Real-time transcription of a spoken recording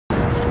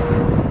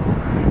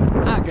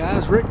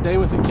guys, Rick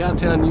Damuth at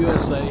Cowtown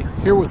USA,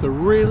 here with a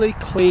really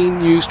clean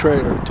used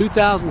trailer.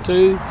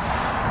 2002,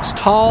 it's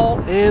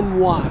tall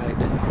and wide.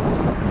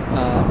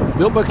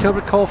 Built by a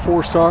company called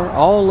 4Star,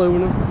 all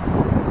aluminum.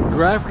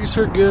 Graphics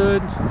are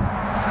good.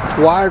 It's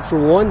wired for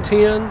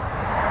 110.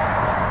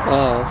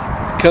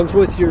 Comes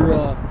with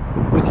your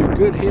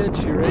good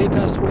hitch, your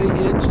anti-sway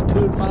hitch,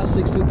 2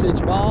 5/16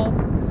 inch ball.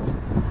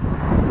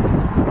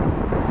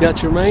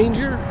 Got your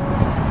manger.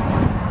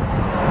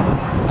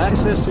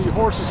 Access to your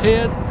horse's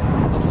head,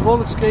 a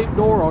full escape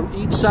door on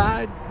each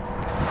side.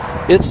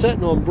 It's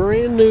sitting on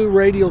brand new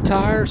radial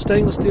tires,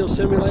 stainless steel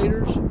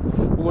simulators.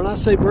 When I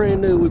say brand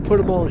new, we put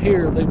them on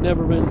here. They've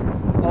never been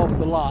off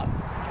the lot.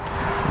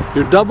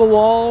 Your double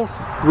walled,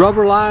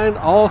 rubber lined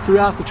all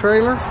throughout the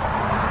trailer.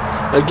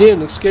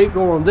 Again, escape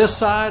door on this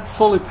side,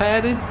 fully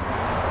padded.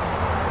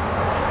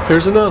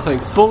 Here's another thing,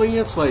 fully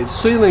insulated.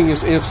 Ceiling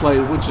is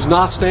insulated, which is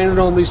not standard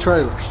on these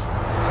trailers.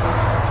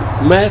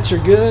 Mats are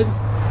good.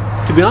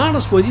 To be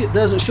honest with you, it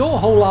doesn't show a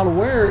whole lot of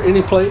wear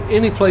any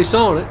place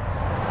on it.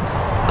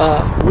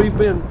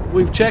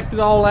 We've checked it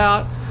all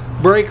out.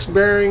 Brakes,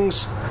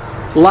 bearings,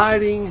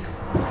 lighting,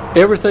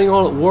 everything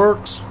on it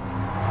works.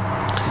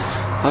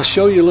 I'll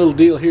show you a little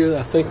deal here that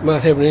I think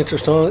might have an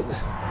interest on it.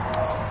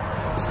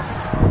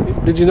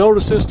 Did you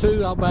notice this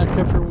too? I'll back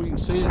up here where you can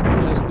see it.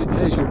 It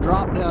has your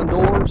drop down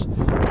doors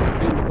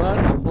in the butt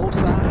on both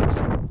sides.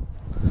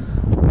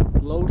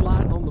 Load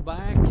light on the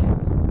back.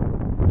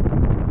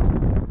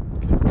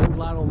 Load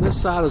light on this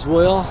side as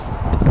well.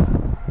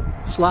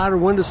 Slider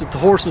windows at the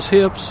horse's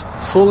hips.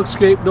 Full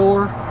escape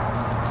door.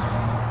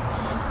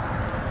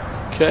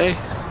 Okay.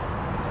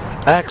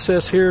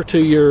 Access here to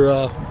your.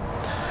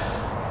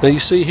 Now you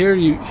see here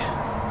you've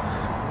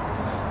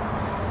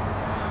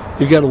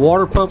got a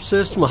water pump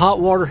system, a hot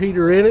water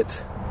heater in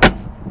it.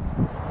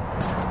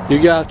 You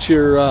got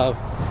your.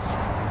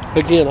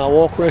 Again, I'll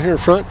walk right here in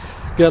front.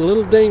 Got a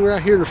little ding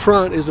right here in the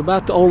front. Is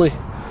about the only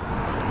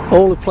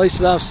place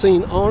that I've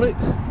seen on it.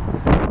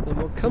 I'm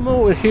going to come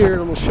over here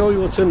and I'm going to show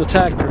you what's in the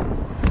tack room.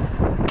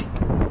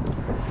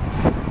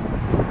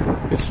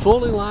 It's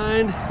fully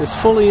lined, it's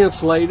fully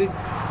insulated.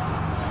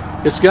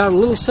 It's got a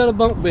little set of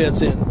bunk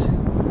beds in it.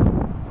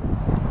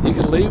 You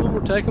can leave them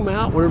or take them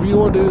out, whatever you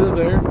want to do. They're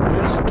there.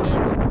 Medicine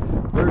cabinet.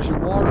 There's your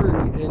water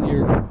and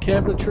your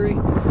cabinetry.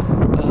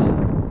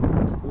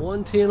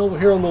 110 over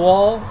here on the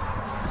wall.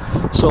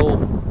 So,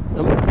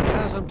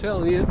 guys, I'm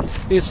telling you,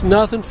 it's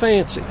nothing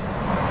fancy.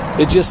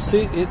 It just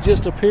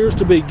appears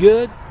to be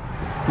good.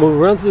 When we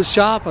run through the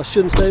shop, I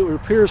shouldn't say it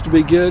appears to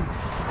be good.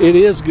 It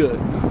is good.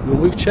 When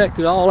we've checked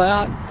it all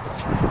out,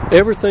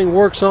 everything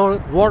works on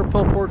it. The water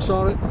pump works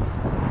on it.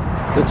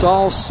 It's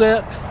all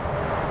set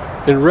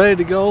and ready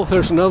to go.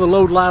 There's another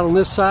load light on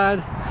this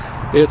side.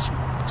 It's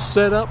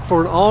set up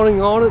for an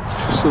awning on it,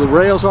 so the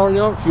rail's already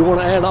on it. If you want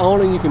to add an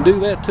awning, you can do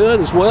that to it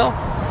as well.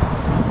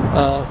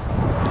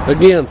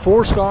 Again,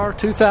 4Star,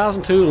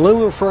 2002,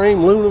 aluminum frame,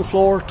 aluminum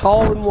floor,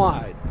 tall and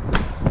wide.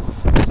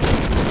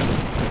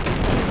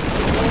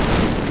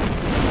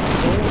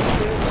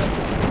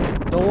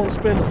 Don't want to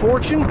spend a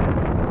fortune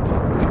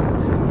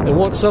and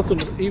want something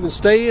to even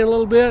stay in a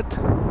little bit.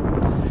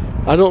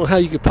 I don't know how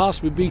you could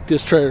possibly beat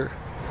this trailer.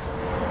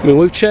 I mean,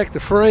 we've checked the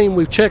frame,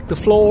 we've checked the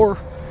floor,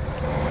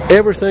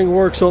 everything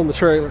works on the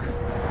trailer.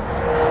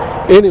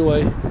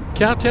 Anyway,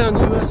 Cowtown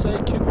USA,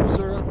 Cuba,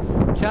 Missouri.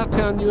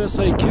 Cowtown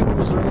USA, Cuba,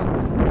 Missouri.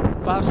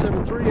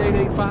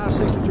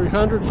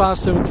 573-885-6300,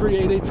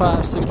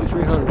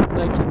 573-885-6300.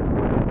 Thank you.